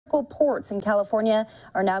critical ports in California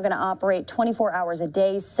are now going to operate 24 hours a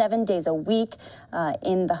day, 7 days a week,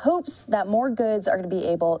 in the hopes that more goods are going to be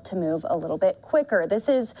able to move a little bit quicker. This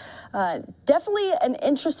is definitely an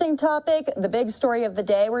interesting topic. The big story of the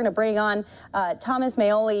day, we're going to bring on Thomas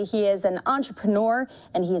Maoli. He is an entrepreneur,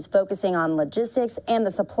 and he is focusing on logistics and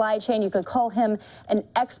the supply chain. You could call him an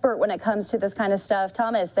expert when it comes to this kind of stuff.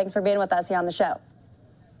 Thomas, thanks for being with us here on the show.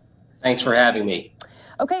 Thanks for having me.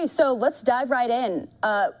 Okay, so let's dive right in.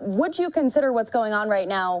 Would you consider what's going on right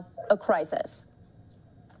now a crisis?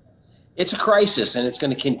 It's a crisis, and it's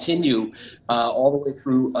going to continue all the way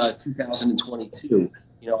through 2022.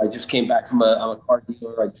 You know, I just came back from I'm a car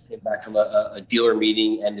dealer. I just came back from a dealer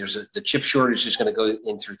meeting, and the chip shortage is going to go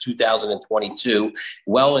in through 2022,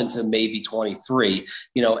 well into maybe 23.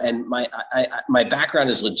 You know, and my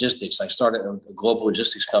background is logistics. I started a global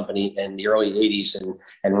logistics company in the early 80s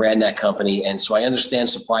and ran that company, and so I understand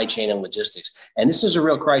supply chain and logistics. And this is a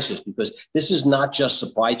real crisis because this is not just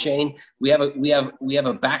supply chain. We have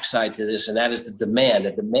a backside to this, and that is the demand.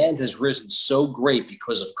 The demand has risen so great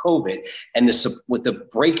because of COVID, and with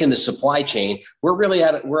the break in the supply chain, we're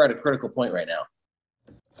at a critical point right now.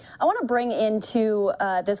 I want to bring into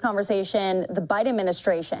this conversation the Biden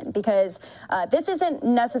administration, because this isn't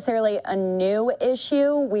necessarily a new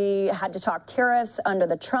issue. We had to talk tariffs under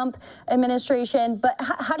the Trump administration, but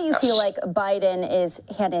how do you feel like Biden is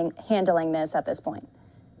handling this at this point?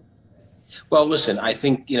 Well, listen, I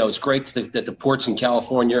think, you know, it's great that the ports in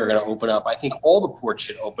California are going to open up. I think all the ports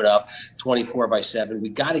should open up 24/7. We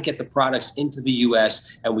got to get the products into the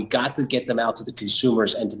U.S. and we got to get them out to the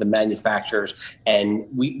consumers and to the manufacturers. And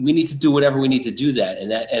we need to do whatever we need to do that.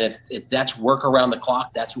 And if that's work around the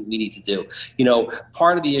clock, that's what we need to do. You know,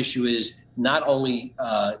 part of the issue is not only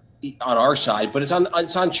on our side, but it's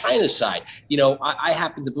on China's side. You know, I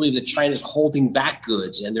happen to believe that China's holding back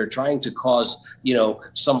goods and they're trying to cause, you know,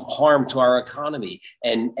 some harm to our economy,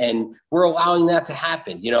 and we're allowing that to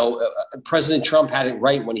happen. You know, President Trump had it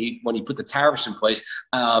right when he put the tariffs in place,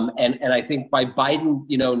 and I think by Biden,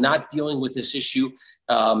 you know, not dealing with this issue,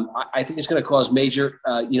 I think it's going to cause major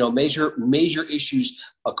issues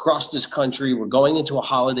across this country. We're going into a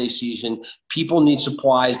holiday season. People need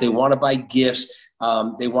supplies. They want to buy gifts.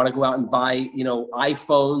 They want to go out and buy, you know,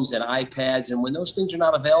 iPhones and iPads. And when those things are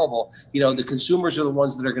not available, you know, the consumers are the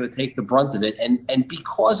ones that are going to take the brunt of it. And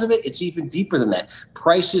because of it, it's even deeper than that.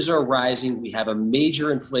 Prices are rising. We have a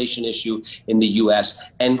major inflation issue in the U.S.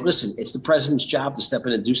 And listen, it's the president's job to step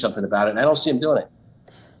in and do something about it. And I don't see him doing it.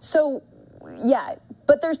 So, yeah,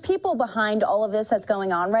 but there's people behind all of this that's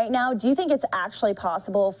going on right now. Do you think it's actually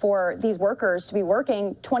possible for these workers to be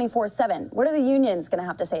working 24/7? What are the unions going to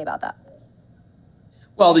have to say about that?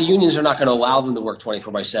 Well, the unions are not going to allow them to work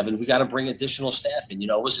 24/7. We got to bring additional staff in. You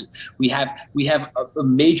know, listen, we have a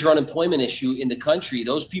major unemployment issue in the country.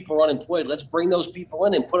 Those people are unemployed. Let's bring those people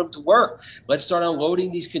in and put them to work. Let's start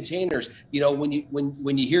unloading these containers. You know,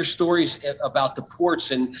 when you hear stories about the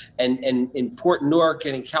ports and in Port Newark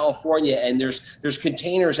and in California, and there's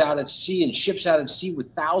containers out at sea and ships out at sea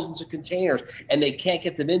with thousands of containers, and they can't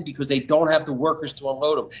get them in because they don't have the workers to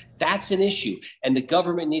unload them. That's an issue, and the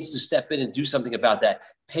government needs to step in and do something about that.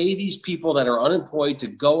 Pay these people that are unemployed to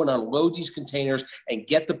go and unload these containers and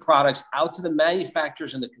get the products out to the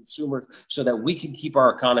manufacturers and the consumers so that we can keep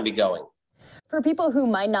our economy going. For people who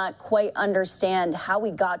might not quite understand how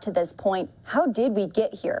we got to this point, how did we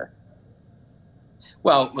get here?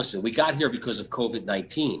 Well, listen, we got here because of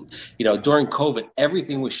COVID-19. You know, during COVID,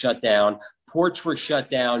 everything was shut down. Ports were shut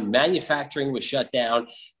down. Manufacturing was shut down.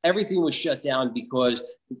 Everything was shut down because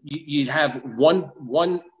you'd have one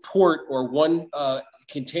port or one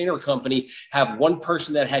container company have one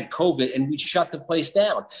person that had COVID, and we'd shut the place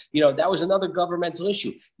down. You know, that was another governmental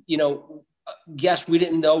issue. You know, yes, we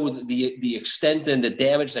didn't know the extent and the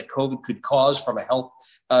damage that COVID could cause from a health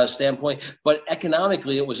standpoint, but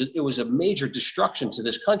economically, it was a major destruction to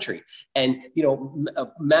this country. And you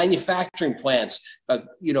know, manufacturing plants,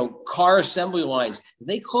 you know, car assembly lines,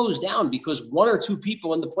 they closed down because one or two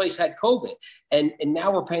people in the place had COVID, and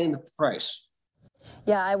now we're paying the price.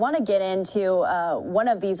 Yeah, I want to get into one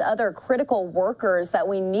of these other critical workers that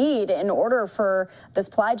we need in order for the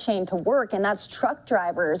supply chain to work, and that's truck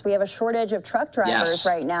drivers. We have a shortage of truck drivers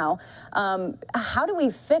right now. How do we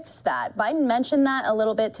fix that? Biden mentioned that a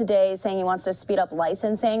little bit today, saying he wants to speed up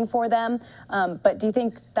licensing for them. But do you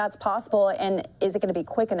think that's possible, and is it going to be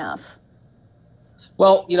quick enough?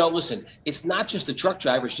 Well, you know, listen, it's not just the truck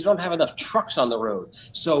drivers. You don't have enough trucks on the road.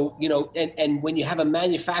 So, you know, and when you have a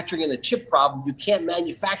manufacturing and a chip problem, you can't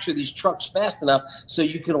manufacture these trucks fast enough so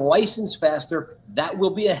you can license faster. That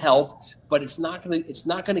will be a help. but it's not going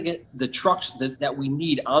to get the trucks that we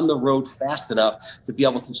need on the road fast enough to be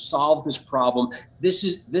able to solve this problem. This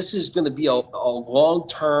is going to be a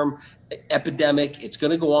long-term epidemic. It's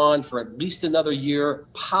going to go on for at least another year,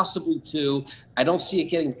 possibly two. I don't see it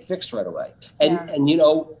getting fixed right away. And you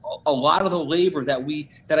know, a lot of the labor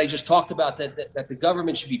that I just talked about, that the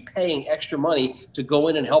government should be paying extra money to go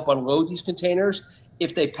in and help unload these containers.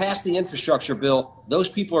 If they pass the infrastructure bill, those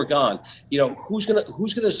people are gone. You know, who's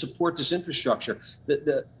gonna support this infrastructure?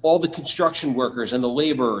 All the construction workers and the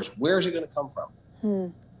laborers. Where is it going to come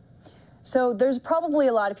from? So there's probably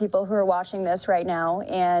a lot of people who are watching this right now,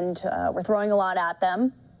 and we're throwing a lot at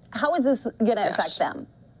them. How is this going to affect them?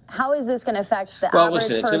 How is this going to affect the average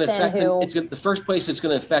person it's going to affect who... them. The first place it's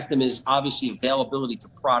going to affect them is obviously availability to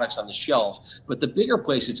products on the shelf. But the bigger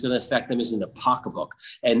place it's going to affect them is in the pocketbook.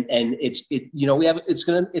 And it's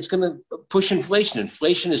going to push inflation.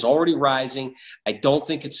 Inflation is already rising. I don't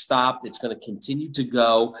think it's stopped. It's going to continue to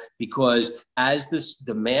go, because as this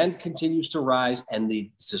demand continues to rise and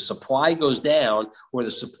the supply goes down, or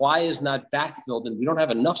the supply is not backfilled and we don't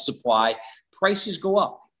have enough supply, prices go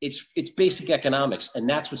up. It's basic economics, and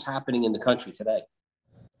that's what's happening in the country today.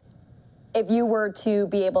 If you were to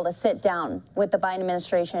be able to sit down with the Biden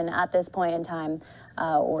administration at this point in time,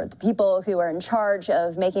 or the people who are in charge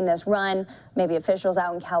of making this run, maybe officials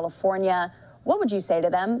out in California, what would you say to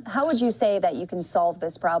them? How would you say that you can solve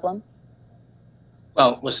this problem?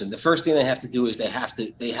 Well, listen, the first thing they have to do is they have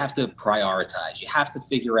to prioritize. You have to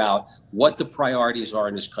figure out what the priorities are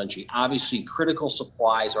in this country. Obviously, critical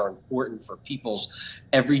supplies are important for people's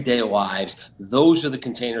everyday lives. Those are the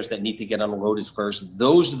containers that need to get unloaded first.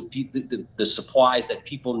 Those are the supplies that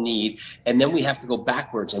people need. And then we have to go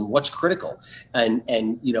backwards and what's critical. And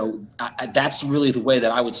you know, that's really the way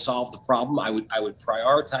that I would solve the problem. I would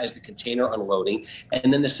prioritize the container unloading.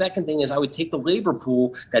 And then the second thing is I would take the labor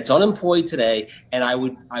pool that's unemployed today, and I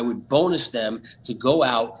would bonus them to go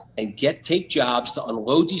out and take jobs to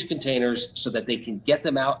unload these containers so that they can get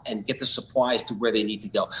them out and get the supplies to where they need to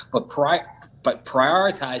go. But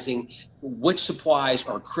prioritizing which supplies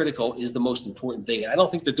are critical is the most important thing. And I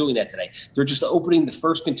don't think they're doing that today. They're just opening the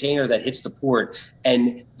first container that hits the port,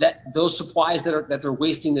 and those supplies that they're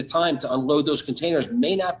wasting the time to unload those containers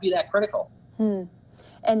may not be that critical.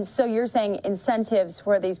 And so you're saying incentives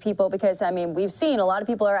for these people, because, I mean, we've seen a lot of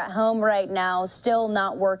people are at home right now, still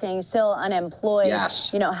not working, still unemployed.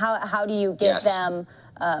 Yes. You know, how do you get them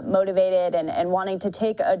motivated and wanting to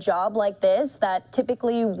take a job like this that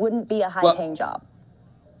typically wouldn't be a high-paying job?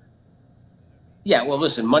 Yeah, well,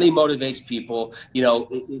 listen, money motivates people. You know,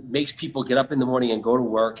 it makes people get up in the morning and go to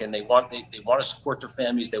work, and they want to support their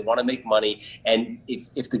families. They want to make money. And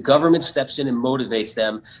if the government steps in and motivates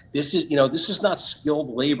them, this is not skilled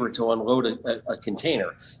labor to unload a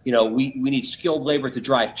container. You know, we need skilled labor to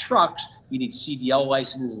drive trucks. You need CDL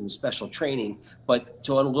licenses and special training. But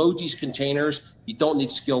to unload these containers, you don't need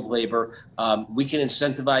skilled labor. We can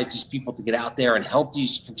incentivize these people to get out there and help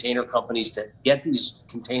these container companies to get these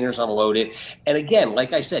containers unloaded. And again,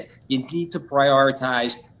 like I said, you need to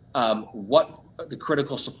prioritize what the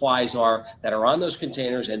critical supplies are that are on those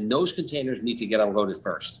containers, and those containers need to get unloaded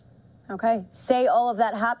first. Okay. Say all of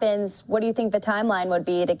that happens, what do you think the timeline would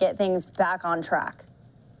be to get things back on track?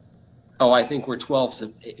 Oh, I think we're 12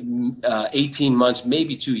 to 18 months,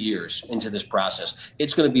 maybe 2 years into this process.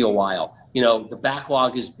 It's going to be a while. You know, the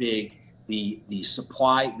backlog is big. The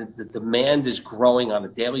supply, the demand is growing on a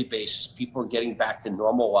daily basis. People are getting back to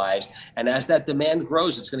normal lives. And as that demand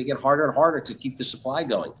grows, it's going to get harder and harder to keep the supply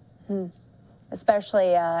going.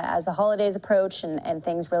 Especially as the holidays approach and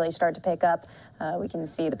things really start to pick up. We can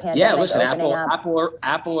see the pandemic. Yeah, listen, opening up.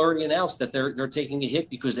 Apple already announced that they're taking a hit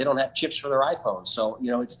because they don't have chips for their iPhones. So you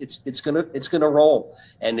know it's gonna roll,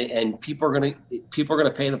 and people are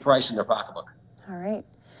gonna pay the price in their pocketbook.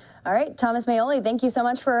 All right, Thomas Maoli, thank you so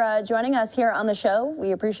much for joining us here on the show.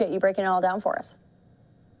 We appreciate you breaking it all down for us.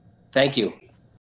 Thank you.